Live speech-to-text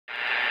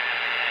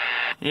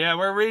Yeah,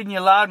 we're reading you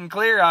loud and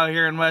clear out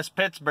here in West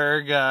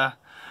Pittsburgh.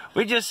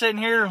 We just sitting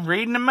here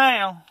reading the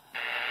mail.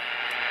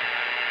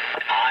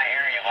 I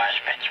hear you,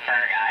 West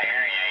Pittsburgh. I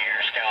hear you.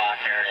 You're still out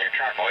there in your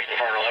truck waiting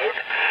for a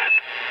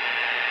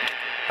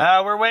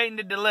load? We're waiting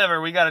to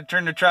deliver. We got to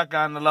turn the truck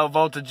on. The low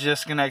voltage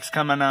disconnect's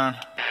coming on.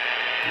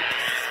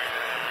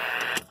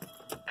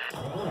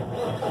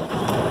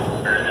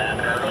 Heard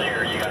that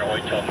earlier. You got to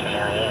wait till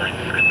tomorrow morning.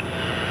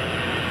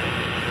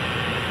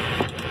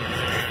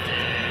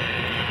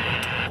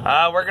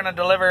 We're going to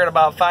deliver at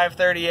about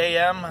 5:30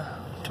 a.m.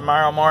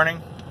 tomorrow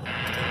morning.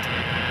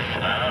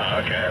 Oh,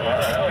 okay.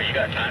 Well, you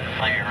got time to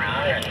play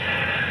around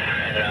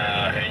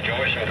and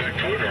enjoy some good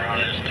food around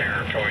this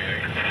territory.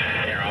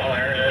 You know,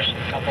 there's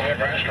a couple good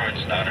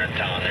restaurants down in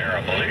town there,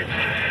 I believe.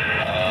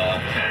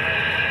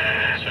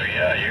 So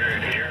yeah,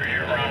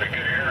 you're around a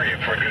good area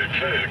for good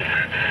food.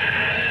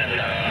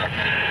 And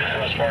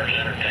as far as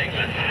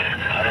entertainment,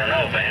 I don't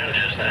know, man.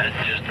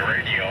 Just the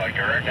radio, I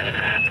reckon.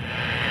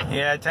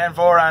 Yeah,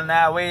 10-4 on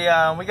that.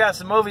 We got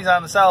some movies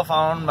on the cell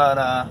phone, but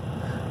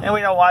and we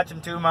don't watch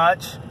them too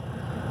much.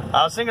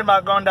 I was thinking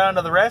about going down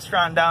to the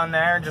restaurant down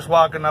there, just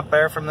walking up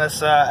there from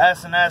this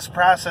S&S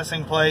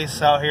processing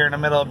place out here in the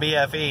middle of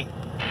BFE.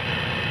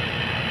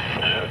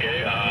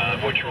 Okay,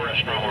 which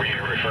restaurant were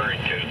you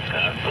referring to?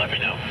 Let me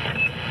know.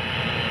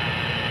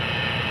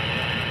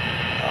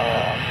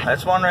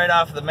 That's one right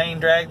off the main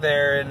drag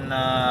there in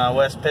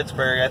West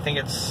Pittsburgh. I think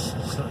it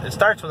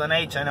starts with an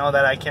H. I know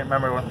that. I can't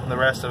remember the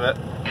rest of it.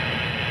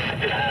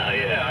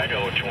 Yeah, I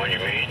know which one you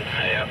mean.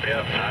 Yep,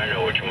 I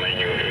know which one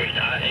you mean.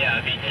 Yeah,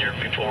 I've eaten there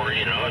before,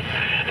 you know.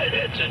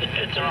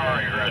 It's an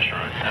alright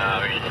restaurant.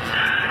 I mean,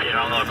 you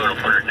know, I'm not going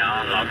to put it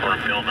down. I'm not going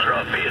to build it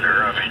up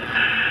either. I mean,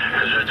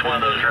 because it's one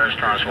of those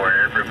restaurants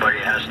where everybody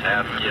has to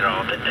have, you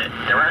know,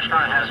 the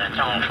restaurant has its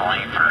own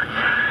flavor.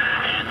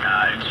 And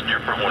it's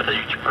different with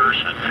each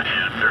person.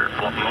 And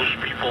most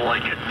people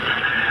like it.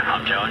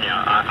 I'm telling you,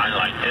 I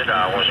liked it.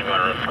 I wasn't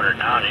going to put it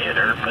down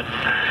either. But,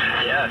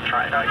 yeah,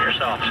 try it out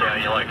yourself. See how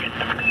you like it.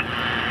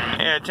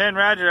 Yeah, 10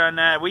 Roger on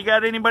that. We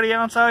got anybody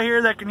else out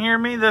here that can hear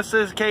me? This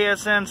is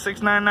KSN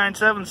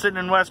 6997 sitting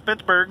in West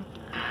Pittsburgh.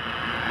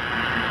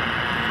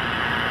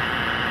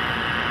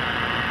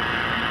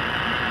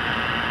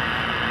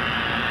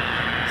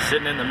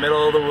 Sitting in the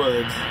middle of the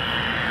woods.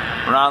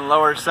 We're on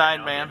lower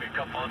sideband. Maybe a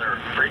couple other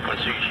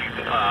frequencies you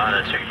can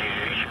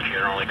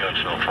only go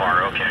so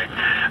far. Okay. You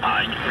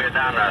can go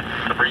down to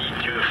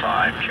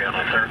 325,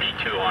 channel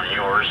 32 on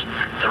yours.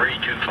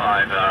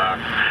 325,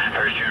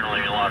 there's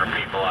generally a lot of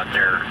people out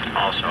there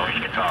also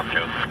you can talk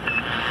to.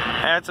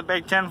 That's a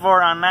big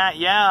 10-4 on that.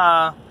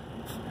 Yeah,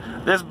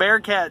 this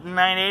Bearcat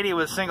 980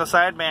 with single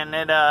sideband,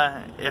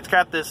 it's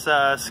got this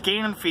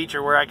scan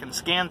feature where I can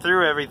scan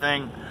through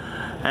everything.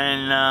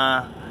 And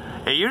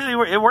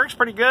it works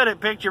pretty good. It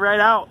picked you right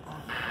out.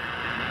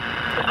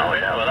 Oh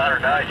yeah, without a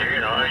doubt,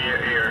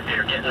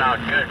 you're getting out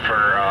good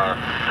for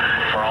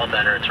all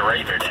that it's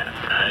rated at.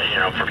 You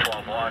know, for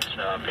 12 watts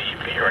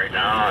PEP right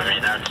now. I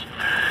mean,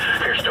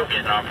 you're still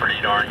getting out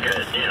pretty darn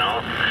good. You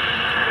know,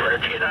 but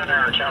if you get down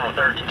there on channel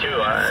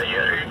 32,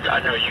 I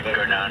know you can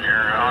go down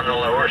there on the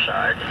lower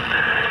side.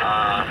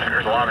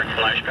 There's a lot of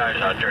nice guys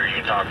out there you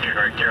can talk to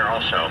right there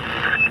also.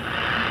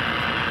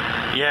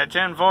 Yeah,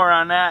 10-4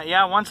 on that.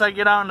 Yeah, once I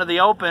get out into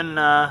the open,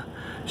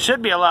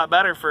 should be a lot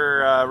better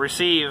for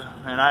receive,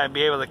 and I'd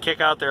be able to kick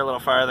out there a little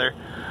farther.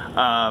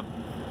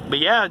 But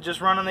yeah,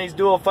 just running these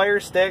dual fire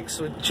sticks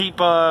with cheap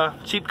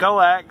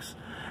coax,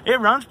 it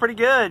runs pretty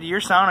good.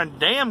 You're sounding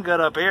damn good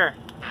up here.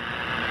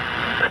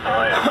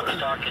 Oh yeah, I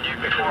was talking to you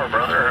before,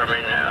 brother. I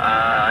mean,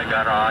 I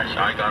got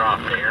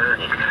off there,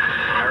 and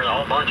there was a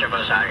whole bunch of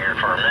us out here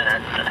for a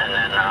minute, and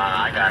then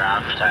I got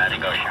off, so I had to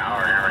go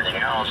shower and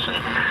everything else,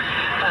 and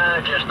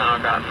just now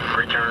got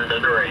returned to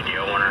the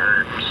radio when I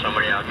heard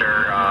somebody out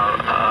there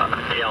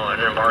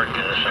yelling and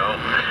barking, so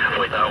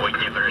we thought we'd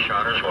give it a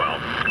shot as well.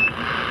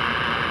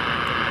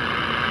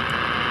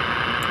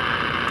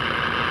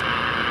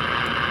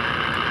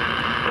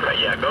 But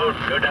yeah,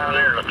 go down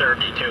there to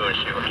 32 and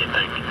see what you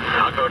think.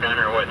 I'll go down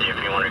there with you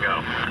if you want to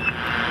go.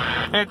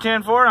 At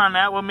 10-4 on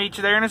that, we'll meet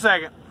you there in a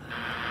second.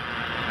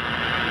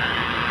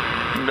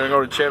 I'm gonna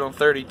go to channel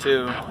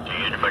 32. See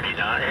anybody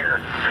down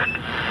here?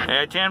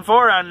 At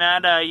 10-4 on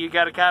that, you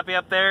got a copy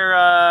up there,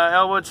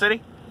 Elwood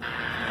City?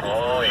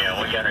 Oh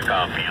yeah, we got a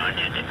copy on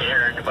you. Didn't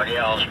hear anybody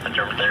else, but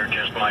there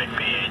just might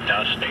be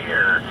Dusty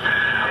or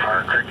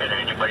Cricket.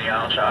 Anybody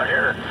else out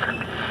here?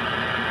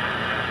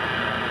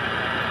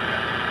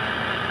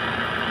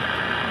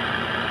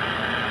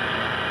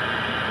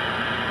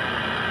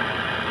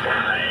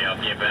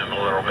 I'll give them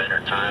a little bit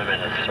of time,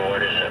 and so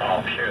what is it?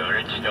 Oh shoot,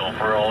 it's still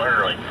real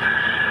early.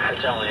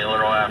 It's only a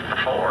little after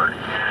 4.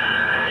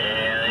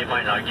 Yeah, they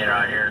might not get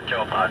out here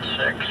until about 6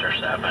 or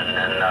 7,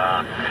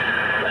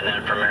 and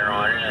then from here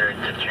on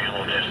in, the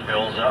channel just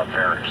fills up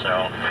here.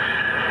 So,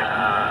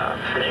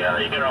 yeah,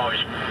 you can always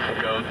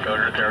go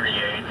to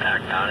 38,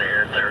 back down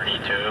here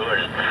 32,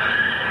 and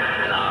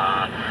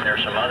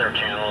there's some other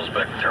channels,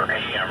 but they're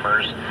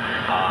AMers, 6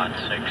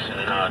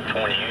 and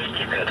 28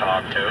 you can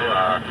talk to.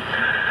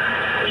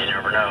 You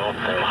never never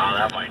know how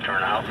that might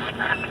turn out.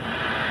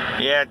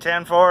 Yeah,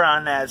 10-4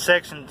 on that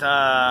 6 and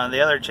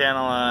the other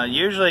channel.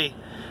 Usually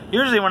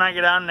when I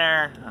get on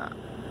there,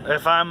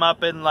 if I'm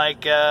up in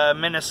like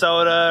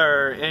Minnesota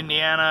or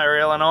Indiana or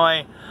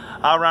Illinois,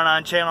 I'll run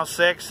on channel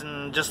 6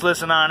 and just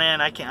listen on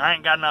in. I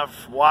ain't got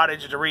enough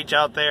wattage to reach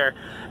out there.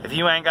 If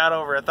you ain't got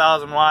over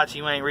 1,000 watts,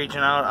 you ain't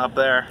reaching out up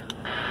there.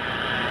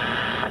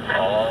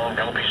 Oh,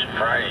 don't be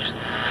surprised.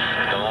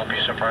 Don't be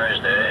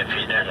surprised if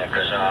he didn't,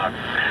 because I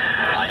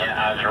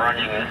was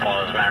running,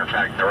 well, as a matter of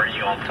fact, the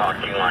radio I'm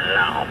talking on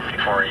now,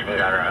 before I even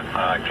got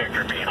a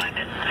kicker behind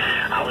it,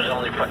 I was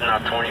only putting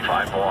out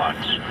 25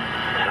 watts.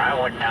 And I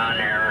went down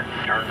there,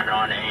 turned it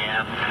on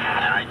AM,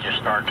 and I just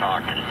started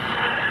talking.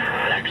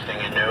 Next thing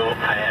you knew,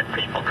 I had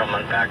people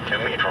coming back to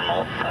me from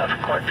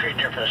quite a few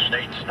different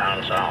states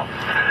down south.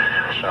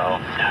 So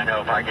I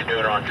know if I could do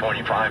it on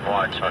 25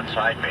 watts on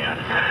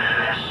sideband,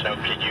 so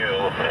could you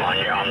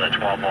on the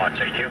 12 watts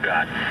that you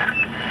got.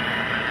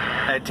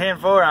 At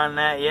 10-4 on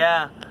that,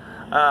 yeah.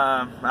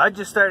 I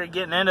just started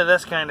getting into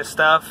this kind of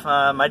stuff.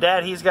 My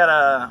dad, he's got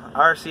a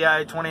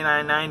RCI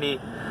 2990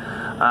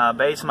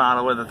 base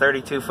model with a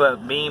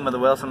 32-foot beam with a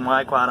Wilson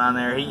Y-Quad on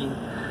there. He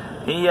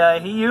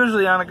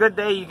usually, on a good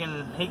day, he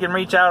can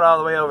reach out all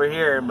the way over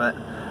here, but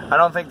I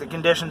don't think the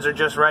conditions are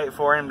just right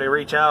for him to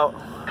reach out.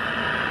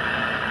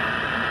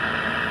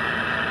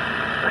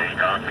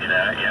 Copy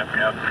that, yep.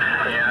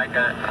 Yeah,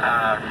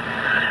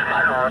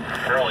 I don't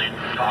really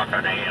talk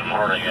on AM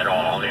hardly at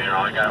all. You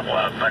know, I got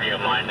a buddy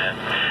of mine that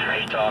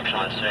he talks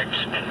on 6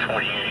 and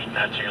 28.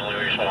 That's the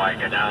only reason why I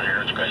get down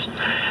there, is because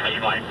he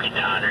might be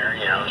down there,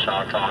 you know, so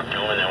I'll talk to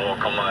him, and then we'll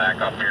come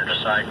back up here to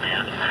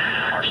sideband.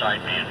 Our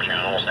sideband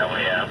channels that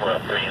we have,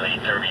 well,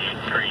 mainly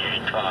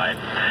 385,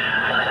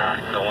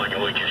 the one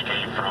we just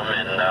came from,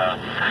 and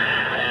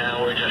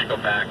we just go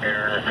back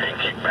there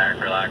and kick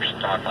back, relax,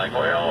 and talk like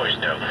we always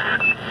do.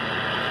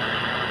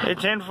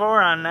 It's 10-4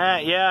 on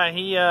that. Yeah,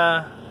 he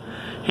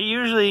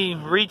usually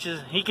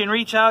he can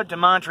reach out to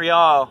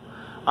Montreal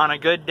on a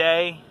good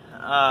day.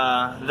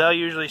 They'll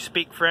usually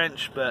speak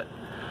French, but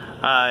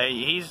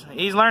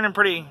he's learning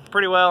pretty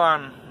well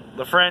on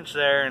the French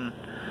there. And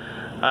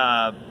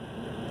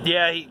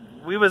yeah,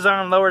 we was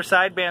on lower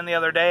sideband the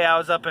other day. I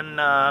was up in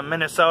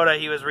Minnesota.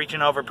 He was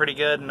reaching over pretty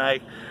good, and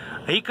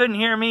he couldn't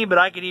hear me, but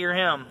I could hear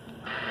him.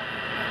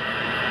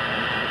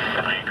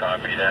 I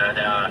copy that.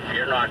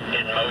 You're not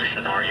in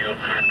motion, are you?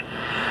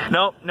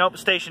 Nope,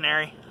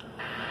 stationary.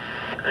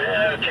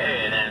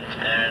 Okay, then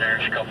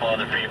there's a couple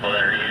other people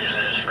that are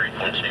using this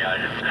frequency.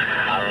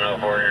 I don't know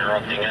if we're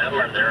interrupting them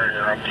or they're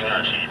interrupting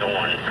us, either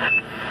one.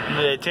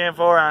 Yeah, 10-4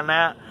 on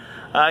that.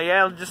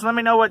 Yeah, just let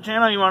me know what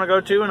channel you want to go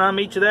to, and I'll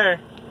meet you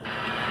there.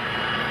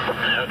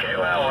 Okay,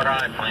 well, what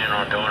I plan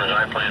on doing is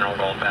I plan on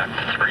going back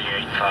to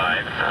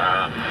 385.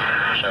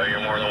 So you're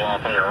more than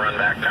welcome to run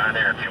back down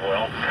there, if you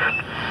will.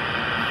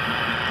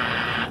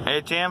 Hey,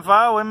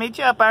 10-4, we'll meet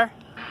you up there.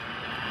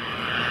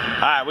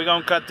 Alright, we're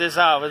going to cut this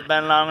off. It's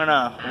been long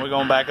enough. We're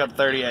going back up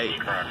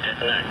 38.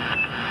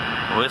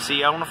 We'll see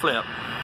you on the flip.